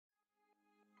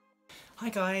Hi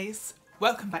guys,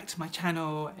 welcome back to my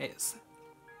channel. It's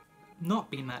not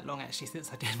been that long actually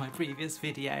since I did my previous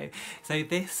video. So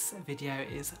this video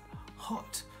is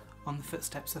hot on the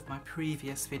footsteps of my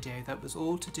previous video that was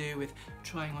all to do with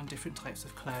trying on different types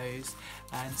of clothes.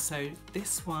 And so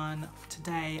this one,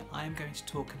 today I'm going to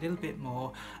talk a little bit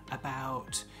more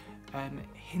about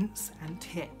hints and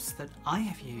tips that I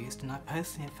have used and I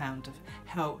personally have found have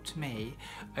helped me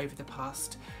over the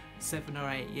past 7 or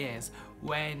 8 years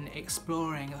when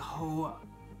exploring the whole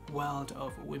world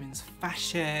of women's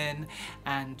fashion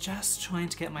and just trying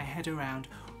to get my head around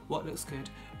what looks good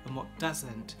and what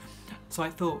doesn't. So I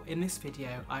thought in this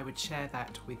video I would share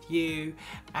that with you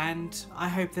and I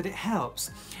hope that it helps.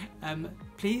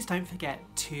 Please don't forget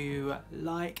to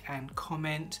like and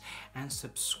comment and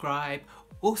subscribe.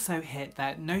 Also hit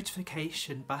that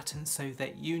notification button so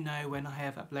that you know when I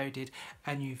have uploaded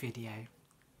a new video.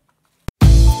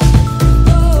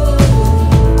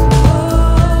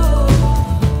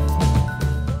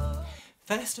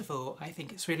 First of all, I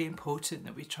think it's really important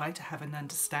that we try to have an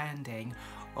understanding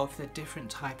of the different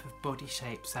type of body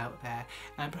shapes out there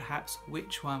and perhaps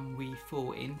which one we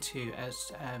fall into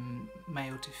as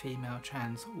male to female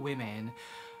trans women.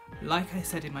 Like I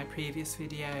said in my previous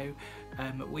video,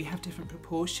 we have different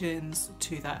proportions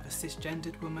to that of a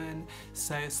cisgendered woman,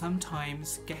 so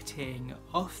sometimes getting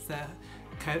off the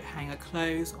coat hanger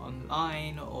clothes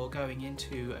online or going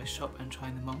into a shop and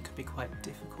trying them on could be quite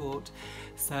difficult.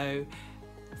 So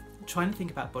trying to think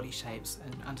about body shapes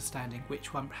and understanding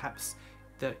which one perhaps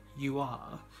that you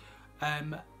are.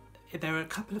 There are a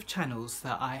couple of channels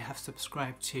that I have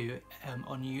subscribed to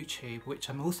on YouTube, which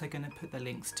I'm also going to put the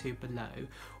links to below.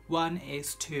 One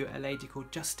is to a lady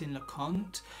called Justine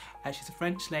Leconte. She's a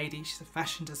French lady, she's a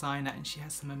fashion designer, and she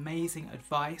has some amazing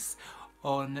advice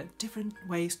on different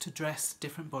ways to dress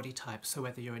different body types. So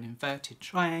whether you're an inverted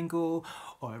triangle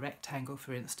or a rectangle,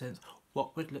 for instance,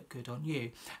 what would look good on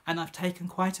you. And I've taken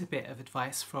quite a bit of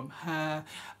advice from her.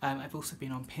 I've also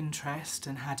been on Pinterest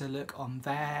and had a look on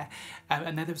there.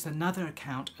 And then there was another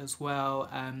account as well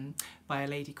by a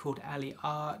lady called Aly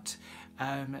Art.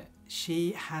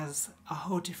 She has a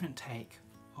whole different take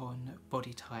on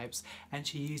body types and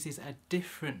she uses a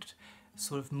different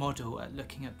sort of model at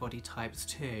looking at body types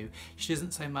too. She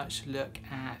doesn't so much look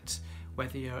at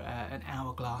whether you're an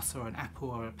hourglass or an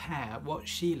apple or a pear. What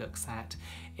she looks at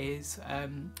is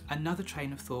another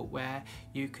train of thought where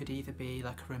you could either be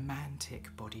like a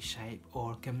romantic body shape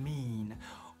or a gamine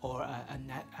or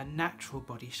a natural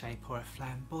body shape or a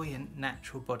flamboyant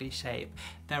natural body shape.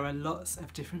 There are lots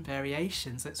of different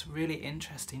variations that's really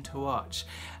interesting to watch,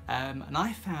 and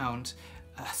I found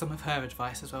some of her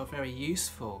advice as well very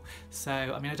useful. So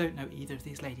I mean, I don't know either of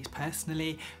these ladies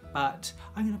personally, but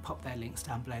I'm going to pop their links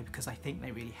down below because I think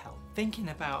they really help. Thinking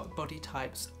about body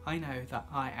types, I know that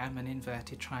I am an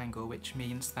inverted triangle, which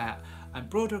means that I'm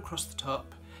broader across the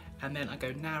top and then I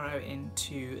go narrow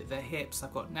into the hips.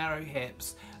 I've got narrow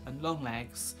hips and long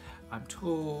legs. I'm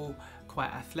tall,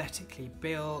 quite athletically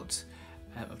built,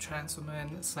 a trans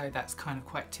woman, so that's kind of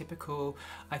quite typical.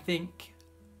 I think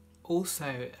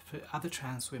also for other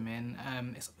trans women,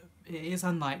 it is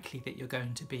unlikely that you're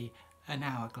going to be an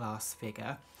hourglass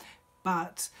figure,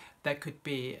 but there could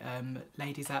be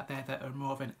ladies out there that are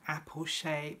more of an apple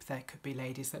shape, there could be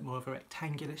ladies that are more of a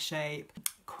rectangular shape.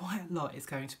 Quite a lot is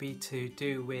going to be to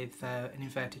do with an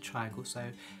inverted triangle, so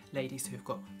ladies who've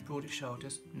got broader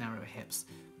shoulders, narrower hips.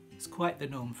 It's quite the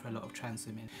norm for a lot of trans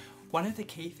women. One of the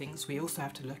key things we also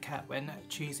have to look at when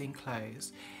choosing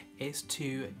clothes is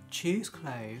to choose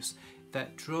clothes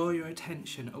that draw your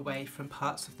attention away from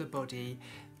parts of the body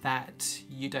that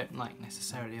you don't like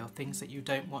necessarily, or things that you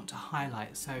don't want to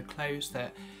highlight. So clothes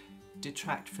that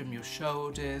detract from your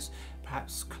shoulders,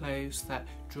 perhaps clothes that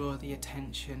draw the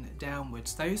attention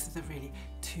downwards. Those are the really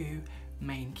two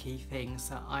main key things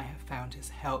that I have found has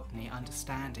helped me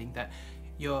understanding that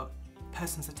your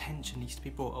person's attention needs to be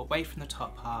brought away from the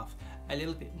top half a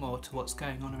little bit more to what's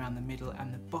going on around the middle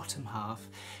and the bottom half,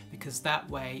 because that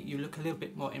way you look a little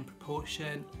bit more in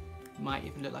proportion. You might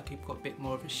even look like you've got a bit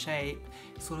more of a shape.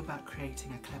 It's all about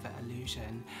creating a clever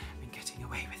illusion and getting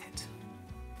away with it.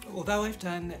 Although I've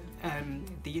done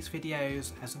these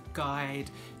videos as a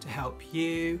guide to help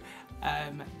you,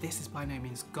 this is by no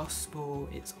means gospel.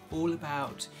 It's all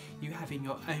about you having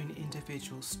your own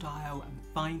individual style and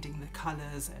finding the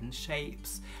colours and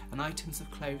shapes and items of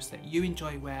clothes that you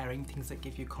enjoy wearing, things that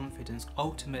give you confidence.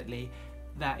 Ultimately,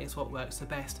 that is what works the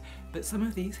best. But some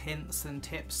of these hints and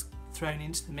tips thrown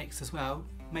into the mix as well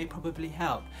may probably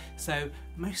help. So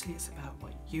mostly it's about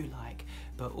what you like,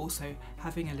 but also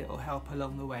having a little help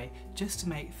along the way just to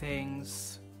make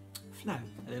things flow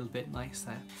a little bit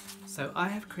nicer. So I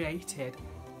have created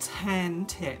 10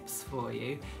 tips for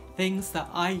you, things that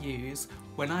I use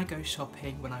when I go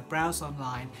shopping, when I browse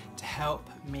online, to help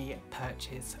me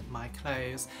purchase my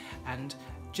clothes. And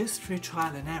just through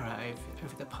trial and error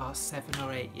over the past 7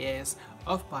 or 8 years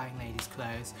of buying ladies'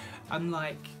 clothes,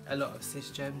 unlike a lot of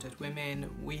cisgendered women,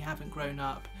 we haven't grown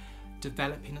up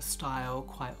developing a style.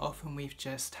 Quite often we've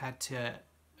just had to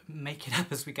make it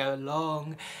up as we go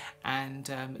along and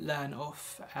learn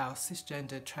off our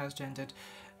cisgendered, transgendered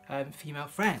female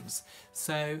friends.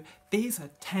 So these are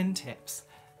 10 tips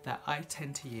that I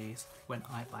tend to use when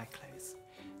I buy clothes.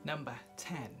 Number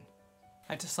 10.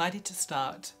 I decided to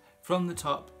start from the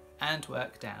top and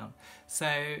work down. So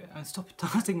I'm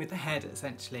starting with the head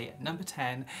essentially. Number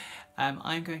 10,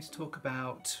 I'm going to talk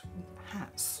about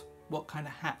hats. What kind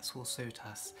of hats will suit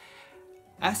us?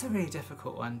 That's a really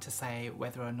difficult one to say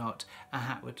whether or not a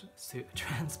hat would suit a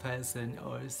trans person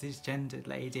or a cisgendered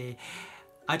lady.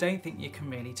 I don't think you can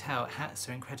really tell. Hats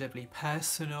are incredibly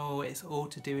personal. It's all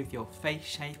to do with your face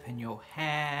shape and your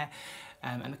hair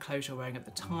and the clothes you're wearing at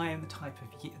the time, the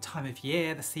time of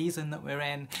year, the season that we're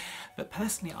in. But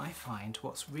personally, I find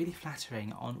what's really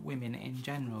flattering on women in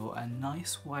general are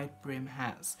nice wide brim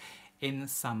hats in the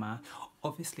summer.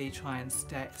 Obviously try and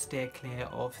steer clear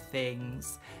of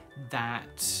things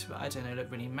that, I don't know,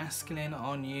 look really masculine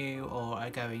on you or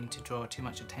are going to draw too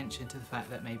much attention to the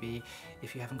fact that maybe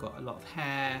if you haven't got a lot of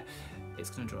hair, it's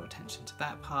going to draw attention to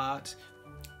that part.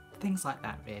 Things like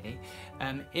that really.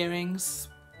 Earrings,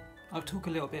 I'll talk a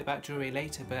little bit about jewellery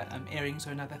later, but earrings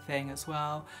are another thing as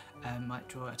well. Might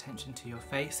draw attention to your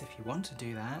face if you want to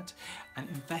do that. And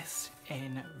invest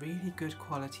in really good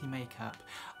quality makeup.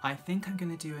 I think I'm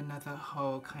going to do another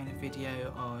whole kind of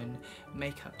video on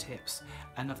makeup tips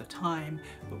another time,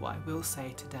 but what I will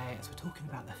say today, as we're talking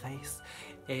about the face,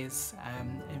 is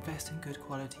invest in good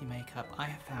quality makeup. I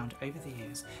have found over the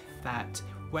years that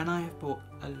when I have bought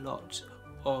a lot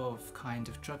of kind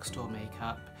of drugstore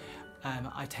makeup,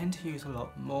 I tend to use a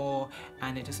lot more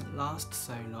and it doesn't last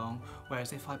so long,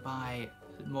 whereas if I buy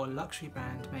more luxury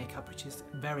brand makeup, which is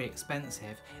very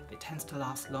expensive, it tends to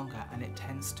last longer and it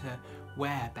tends to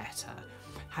wear better.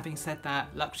 Having said that,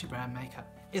 luxury brand makeup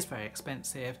is very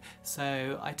expensive,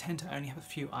 so I tend to only have a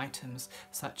few items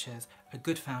such as a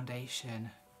good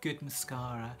foundation, good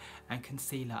mascara and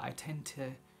concealer. I tend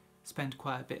to spend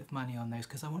quite a bit of money on those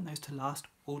because I want those to last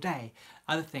all day.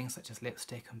 Other things such as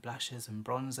lipstick and blushes and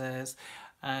bronzers,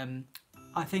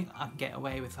 I think I can get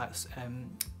away with like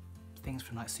things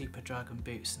from like Superdrug and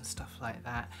Boots and stuff like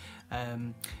that.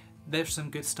 There's some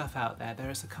good stuff out there.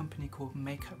 There is a company called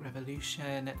Makeup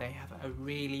Revolution. They have a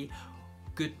really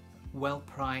good,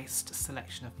 well-priced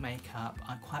selection of makeup.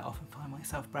 I quite often find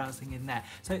myself browsing in there.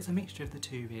 So it's a mixture of the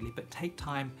two really, but take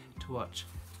time to watch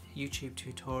YouTube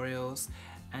tutorials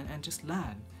and just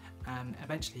learn.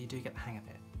 Eventually you do get the hang of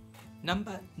it.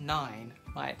 Number 9,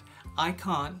 right, I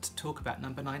can't talk about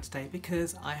number 9 today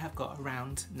because I have got a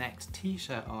round necked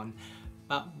t-shirt on,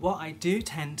 but what I do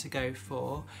tend to go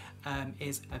for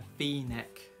is a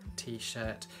V-neck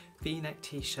t-shirt. V-neck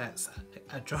t-shirts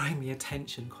are drawing the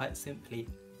attention quite simply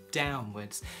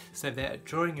downwards, so they're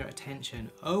drawing your attention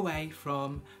away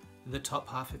from the top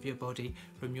half of your body,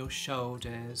 from your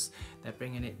shoulders. They're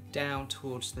bringing it down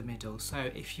towards the middle. So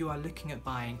if you are looking at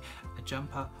buying a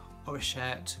jumper or a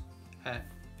shirt,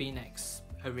 V-necks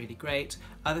are really great.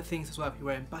 Other things as well, if you're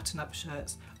wearing button-up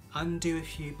shirts, undo a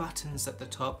few buttons at the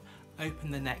top, open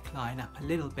the neckline up a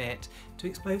little bit to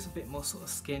expose a bit more sort of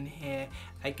skin here,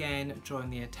 again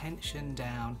drawing the attention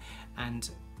down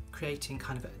and creating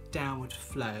kind of a downward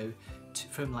flow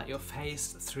from like your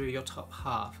face through your top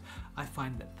half. I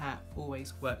find that that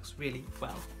always works really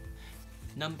well.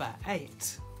 Number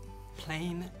 8,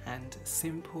 plain and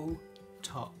simple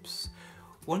tops.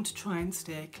 Want to try and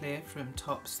steer clear from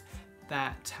tops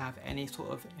that have any sort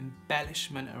of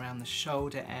embellishment around the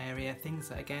shoulder area, things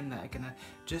that again that are going to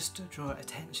just draw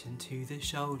attention to the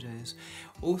shoulders.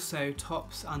 Also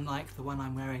tops unlike the one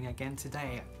I'm wearing again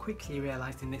today, quickly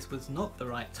realising this was not the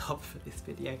right top for this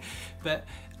video, but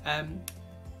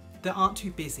that aren't too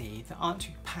busy, that aren't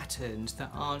too patterned, that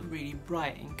aren't really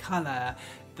bright in colour,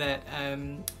 that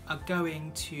are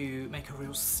going to make a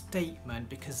real statement,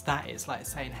 because that is like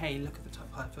saying, hey, look at the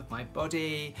top half of my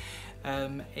body.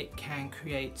 It can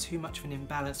create too much of an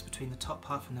imbalance between the top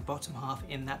half and the bottom half,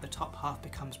 in that the top half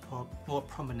becomes more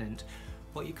prominent.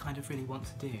 What you kind of really want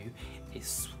to do is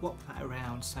swap that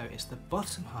around so it's the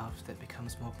bottom half that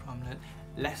becomes more prominent,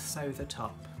 less so the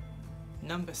top.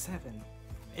 Number 7.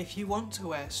 If you want to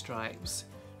wear stripes,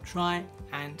 try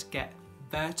and get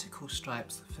vertical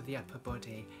stripes for the upper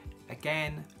body.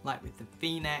 again, like with the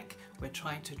V-neck, we're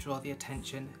trying to draw the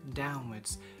attention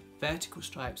downwards. Vertical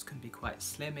stripes can be quite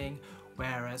slimming,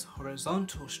 whereas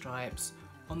horizontal stripes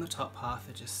on the top half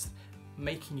are just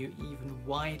making you even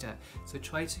wider. So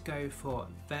try to go for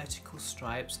vertical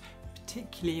stripes,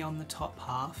 particularly on the top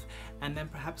half, and then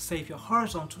perhaps save your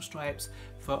horizontal stripes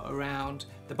for around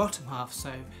the bottom half,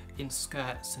 so in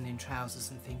skirts and in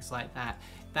trousers and things like that.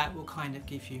 That will kind of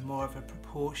give you more of a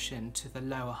proportion to the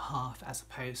lower half as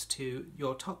opposed to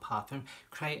your top half, and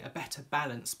create a better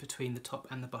balance between the top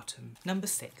and the bottom. Number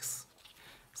 6.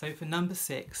 So for number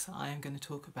 6, I am going to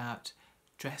talk about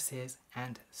dresses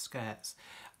and skirts.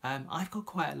 I've got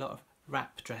quite a lot of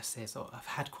wrap dresses, or I've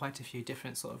had quite a few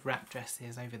different sort of wrap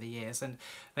dresses over the years, and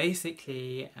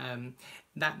basically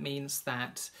that means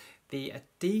that the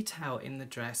detail in the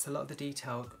dress, a lot of the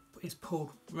detail is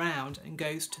pulled round and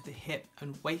goes to the hip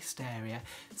and waist area.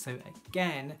 So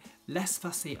again, less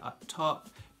fussy up top,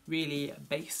 really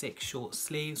basic short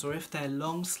sleeves, or if they're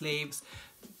long sleeves,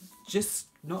 just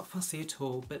not fussy at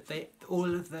all, but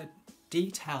all of the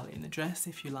detail in the dress,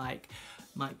 if you like,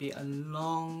 might be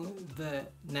along the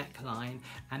neckline,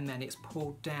 and then it's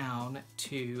pulled down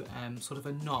to sort of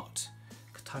a knot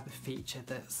type of feature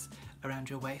that's around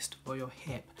your waist or your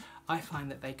hip. I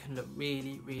find that they can look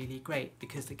really, really great,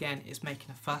 because again, it's making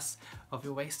a fuss of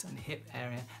your waist and hip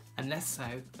area and less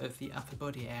so of the upper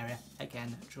body area,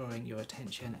 again drawing your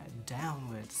attention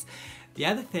downwards. The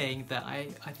other thing that I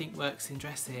think works in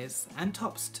dresses, and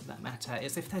tops to that matter,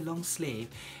 is if they're long sleeve,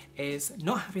 is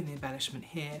not having the embellishment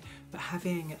here, but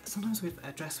having, sometimes with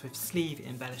a dress with sleeve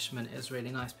embellishment is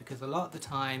really nice, because a lot of the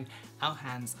time our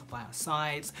hands are by our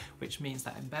sides, which means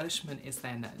that embellishment is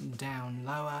then down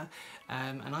lower,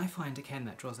 and I find again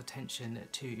that draws attention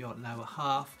to your lower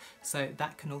half, so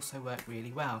that can also work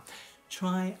really well.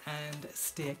 Try and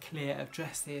steer clear of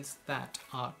dresses that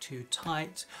are too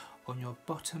tight on your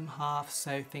bottom half,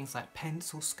 so things like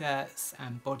pencil skirts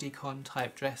and bodycon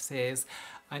type dresses.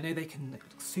 I know they can look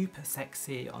super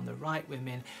sexy on the right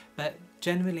women, but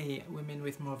generally women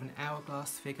with more of an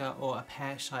hourglass figure or a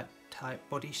pear-shaped type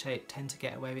body shape tend to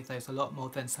get away with those a lot more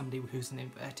than somebody who's an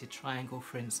inverted triangle,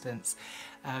 for instance.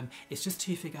 It's just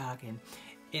too figure hugging.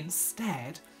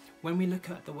 Instead, when we look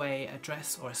at the way a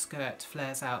dress or a skirt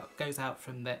flares out, goes out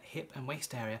from the hip and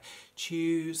waist area,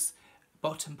 choose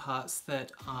bottom parts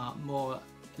that are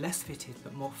less fitted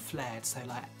but more flared, so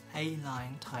like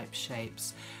A-line type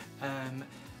shapes,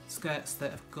 skirts that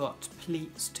have got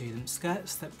pleats to them,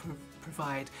 skirts that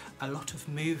provide a lot of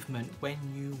movement when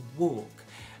you walk,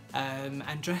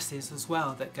 and dresses as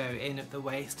well that go in at the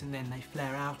waist and then they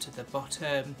flare out at the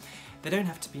bottom. They don't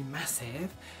have to be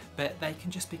massive, but they can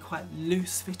just be quite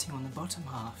loose fitting on the bottom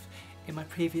half. In my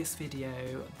previous video,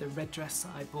 the red dress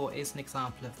that I bought is an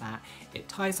example of that. It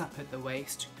ties up at the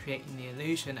waist, creating the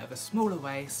illusion of a smaller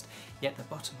waist, yet the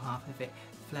bottom half of it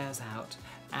flares out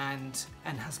and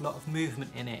has a lot of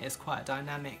movement in it. It's quite a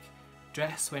dynamic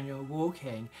dress when you're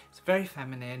walking. It's very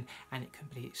feminine, and it can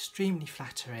be extremely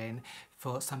flattering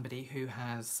for somebody who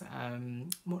has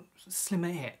more slimmer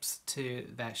hips to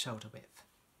their shoulder width.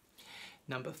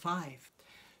 Number 5,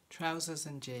 trousers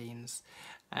and jeans.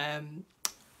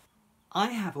 I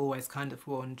have always kind of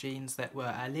worn jeans that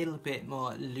were a little bit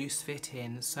more loose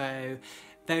fitting, so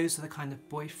those are the kind of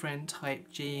boyfriend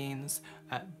type jeans,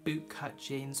 boot cut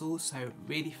jeans, also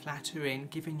really flattering,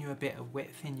 giving you a bit of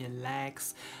width in your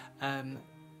legs.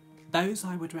 Those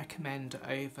I would recommend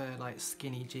over like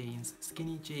skinny jeans.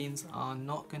 Skinny jeans are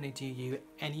not going to do you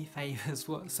any favours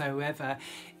whatsoever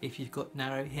if you've got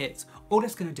narrow hips. All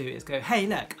it's going to do is go, hey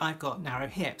look, I've got narrow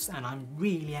hips, and I'm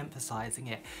really emphasising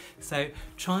it. So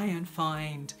try and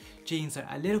find jeans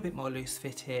that are a little bit more loose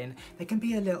fitting. They can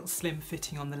be a little slim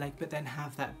fitting on the leg, but then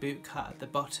have that boot cut at the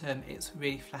bottom. It's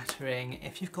really flattering.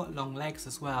 If you've got long legs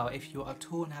as well, if you are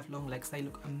tall and have long legs, they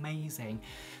look amazing.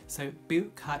 So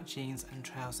boot cut jeans and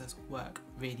trousers work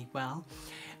really well.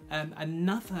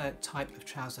 Another type of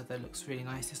trouser that looks really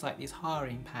nice is like these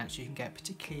harem pants you can get,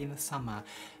 particularly in the summer.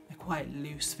 They're quite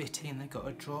loose fitting, they've got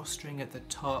a drawstring at the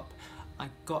top. I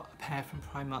got a pair from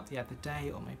Primark the other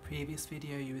day. On my previous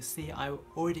video you will see I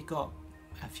already got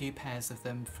a few pairs of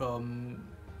them from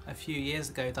a few years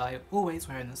ago that I always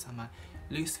wear in the summer.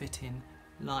 Loose fitting,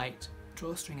 light,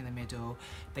 drawstring in the middle.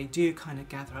 They do kind of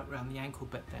gather up around the ankle,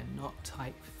 but they're not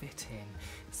tight fitting.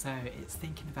 So it's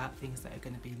thinking about things that are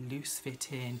going to be loose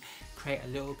fitting, create a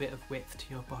little bit of width to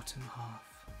your bottom half.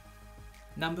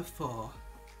 Number 4.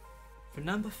 For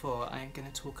number 4, I am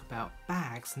going to talk about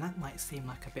bags, and that might seem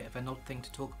like a bit of an odd thing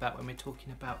to talk about when we're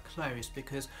talking about clothes,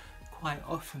 because quite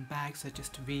often bags are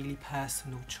just a really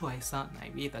personal choice, aren't they?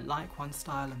 We either like one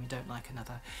style and we don't like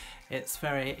another. It's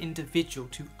very individual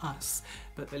to us,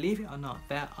 but believe it or not,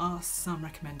 there are some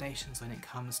recommendations when it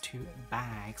comes to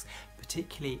bags,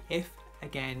 particularly if,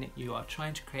 again, you are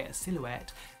trying to create a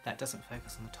silhouette that doesn't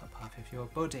focus on the top half of your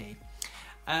body.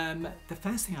 The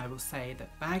first thing I will say,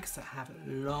 that bags that have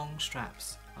long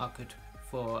straps are good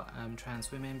for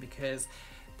trans women, because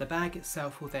the bag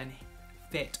itself will then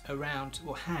fit around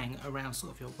or hang around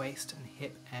sort of your waist and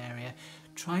hip area.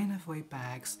 Try and avoid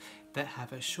bags that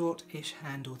have a short-ish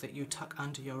handle that you tuck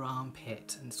under your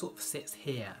armpit and sort of sits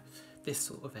here, this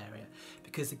sort of area,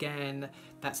 because again,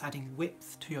 that's adding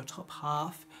width to your top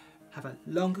half. Have a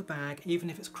longer bag, even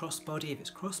if it's crossbody. If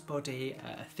it's crossbody,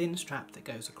 a thin strap that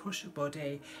goes across your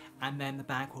body, and then the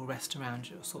bag will rest around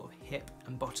your sort of hip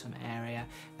and bottom area.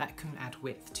 That can add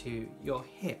width to your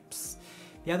hips.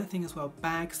 The other thing as well,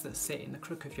 bags that sit in the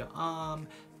crook of your arm,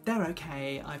 they're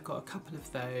okay. I've got a couple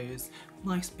of those.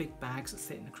 Nice big bags that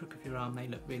sit in the crook of your arm, they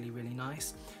look really, really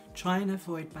nice. Try and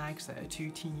avoid bags that are too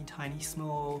teeny tiny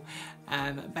small.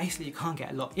 Basically you can't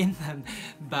get a lot in them,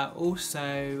 but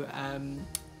also,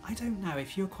 I don't know,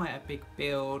 if you're quite a big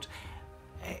build,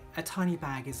 a tiny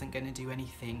bag isn't going to do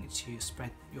anything to spread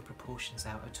your proportions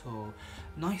out at all.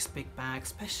 Nice big bag,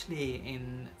 especially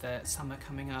in the summer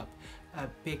coming up,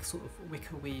 big sort of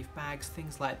wicker weave bags,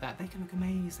 things like that, they can look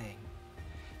amazing.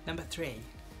 Number three,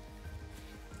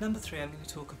 I'm going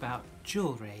to talk about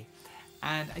jewellery.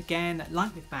 And again,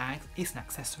 like with bags, it's an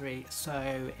accessory,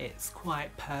 so it's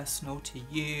quite personal to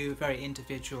you, very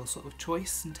individual sort of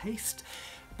choice and taste.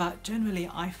 But generally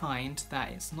I find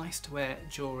that it's nice to wear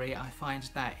jewellery. I find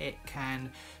that it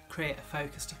can create a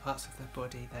focus to parts of the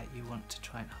body that you want to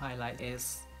try and highlight.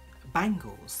 Is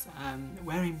bangles,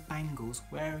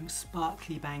 wearing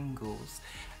sparkly bangles.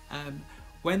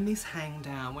 When these hang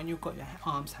down, when you've got your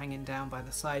arms hanging down by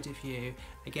the side of you,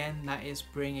 again, that is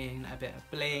bringing a bit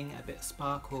of bling, a bit of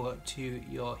sparkle to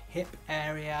your hip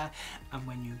area, and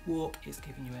when you walk, it's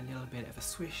giving you a little bit of a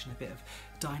swish and a bit of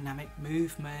dynamic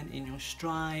movement in your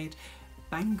stride.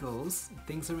 Bangles,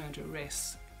 things around your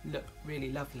wrists, look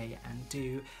really lovely and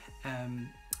do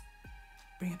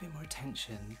bring a bit more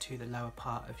attention to the lower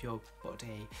part of your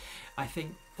body. I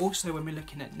think also when we're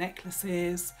looking at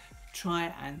necklaces,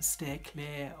 try and steer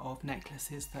clear of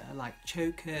necklaces that are like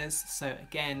chokers. So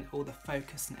again, all the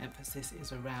focus and emphasis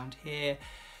is around here.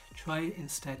 Try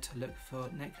instead to look for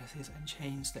necklaces and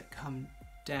chains that come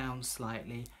down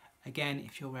slightly. Again,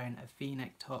 if you're wearing a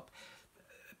V-neck top,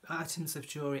 items of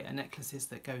jewellery and necklaces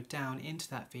that go down into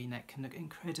that V-neck can look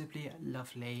incredibly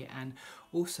lovely, and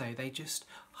also they just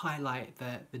highlight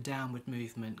the downward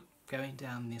movement going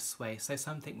down this way. So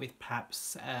something with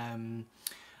perhaps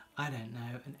I don't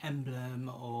know, an emblem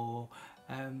or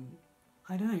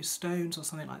I don't know, stones or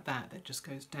something like that that just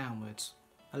goes downwards.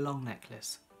 A long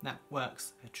necklace, that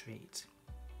works a treat.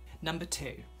 Number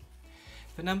two.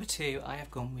 For number two, I have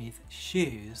gone with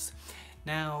shoes.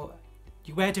 Now,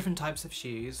 you wear different types of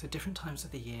shoes at different times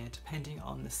of the year depending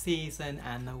on the season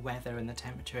and the weather and the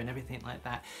temperature and everything like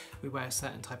that. We wear a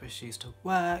certain type of shoes to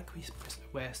work, we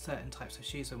wear certain types of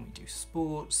shoes when we do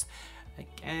sports.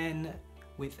 Again,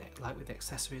 with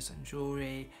accessories and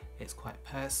jewellery, it's quite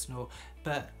personal,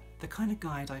 but the kind of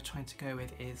guide I try to go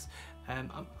with is,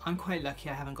 I'm quite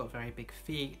lucky, I haven't got very big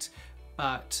feet,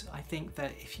 but I think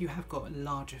that if you have got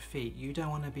larger feet, you don't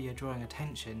want to be drawing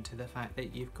attention to the fact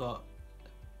that you've got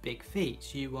big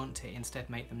feet. You want to instead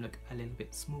make them look a little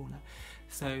bit smaller.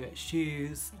 So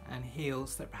shoes and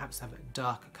heels that perhaps have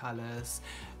darker colours,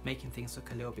 making things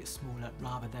look a little bit smaller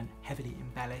rather than heavily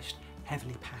embellished,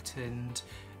 heavily patterned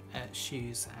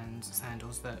shoes and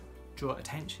sandals that draw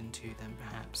attention to them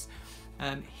perhaps.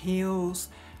 Heels,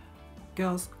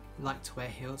 girls like to wear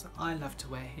heels, I love to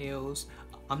wear heels.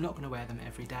 I'm not going to wear them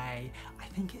every day. I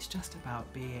think it's just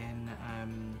about being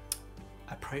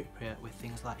appropriate with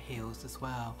things like heels as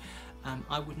well.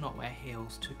 I would not wear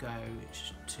heels to go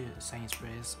to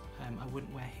Sainsbury's. I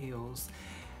wouldn't wear heels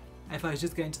if I was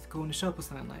just going to the corner shop or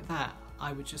something like that.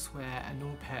 I would just wear a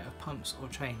normal pair of pumps or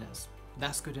trainers.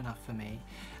 That's good enough for me.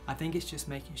 I think it's just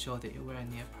making sure that you're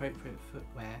wearing the appropriate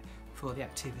footwear for the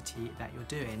activity that you're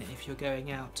doing. If you're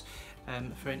going out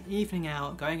for an evening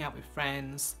out, going out with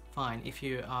friends, fine. If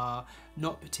you are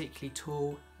not particularly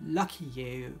tall, lucky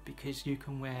you, because you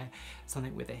can wear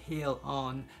something with a heel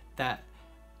on that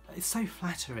is so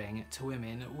flattering to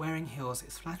women. Wearing heels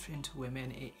is flattering to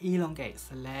women. It elongates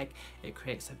the leg, it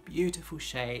creates a beautiful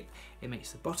shape, it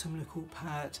makes the bottom look all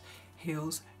pert.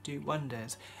 Heels do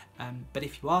wonders. But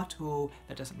if you are tall,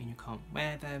 that doesn't mean you can't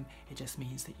wear them, it just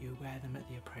means that you wear them at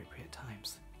the appropriate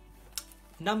times.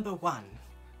 Number one.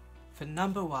 For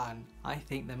number one, I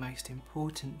think the most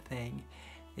important thing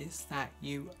is that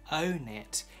you own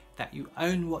it, that you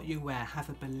own what you wear, have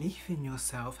a belief in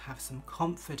yourself, have some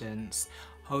confidence,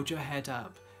 hold your head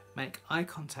up, make eye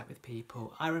contact with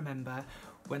people. I remember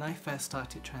when I first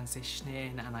started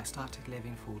transitioning and I started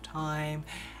living full time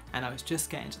and I was just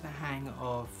getting to the hang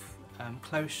of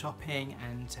clothes shopping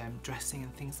and dressing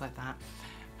and things like that.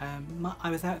 I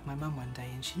was out with my mum one day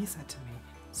and she said to me,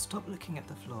 stop looking at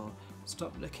the floor,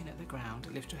 stop looking at the ground,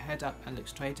 lift your head up and look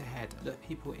straight ahead, look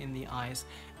people in the eyes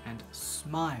and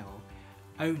smile.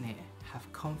 Own it,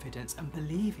 have confidence and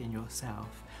believe in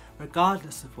yourself,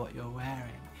 regardless of what you're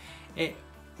wearing. It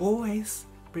always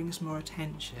brings more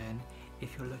attention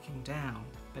if you're looking down,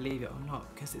 believe it or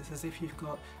not, because it's as if you've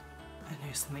got, I don't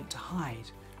know, something to hide.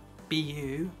 Be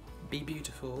you, be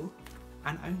beautiful,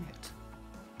 and own it.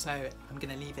 So I'm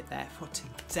going to leave it there for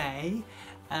today.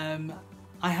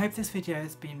 I hope this video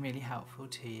has been really helpful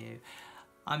to you.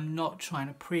 I'm not trying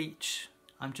to preach,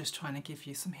 I'm just trying to give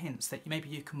you some hints that maybe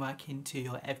you can work into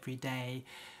your everyday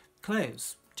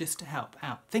clothes just to help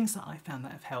out. Things that I found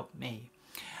that have helped me.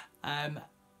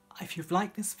 If you've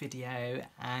liked this video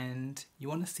and you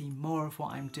want to see more of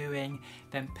what I'm doing,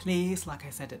 then please, like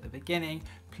I said at the beginning,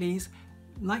 please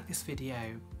like this video,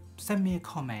 send me a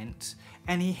comment,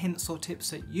 any hints or tips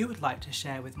that you would like to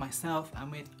share with myself and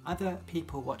with other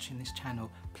people watching this channel.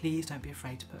 Please don't be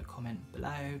afraid to put a comment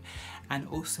below, and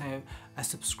also a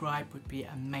subscribe would be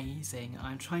amazing.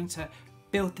 I'm trying to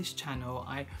build this channel.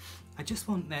 I just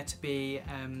want there to be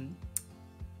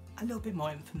a little bit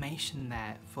more information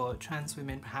there for trans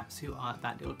women perhaps who are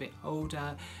that little bit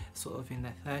older, sort of in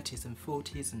their 30s and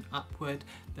 40s and upward.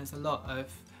 There's a lot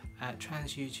of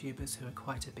trans YouTubers who are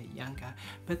quite a bit younger,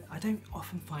 but I don't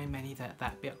often find many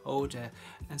that bit older,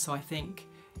 and so I think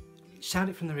shout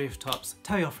it from the rooftops,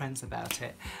 tell your friends about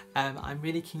it. I'm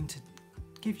really keen to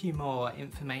give you more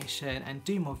information and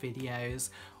do more videos.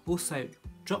 Also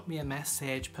drop me a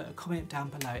message, put a comment down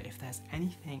below if there's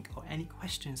anything or any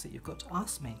questions that you've got to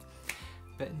ask me.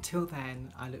 But until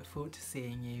then, I look forward to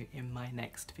seeing you in my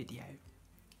next video.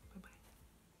 Bye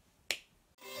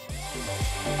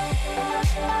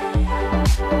bye.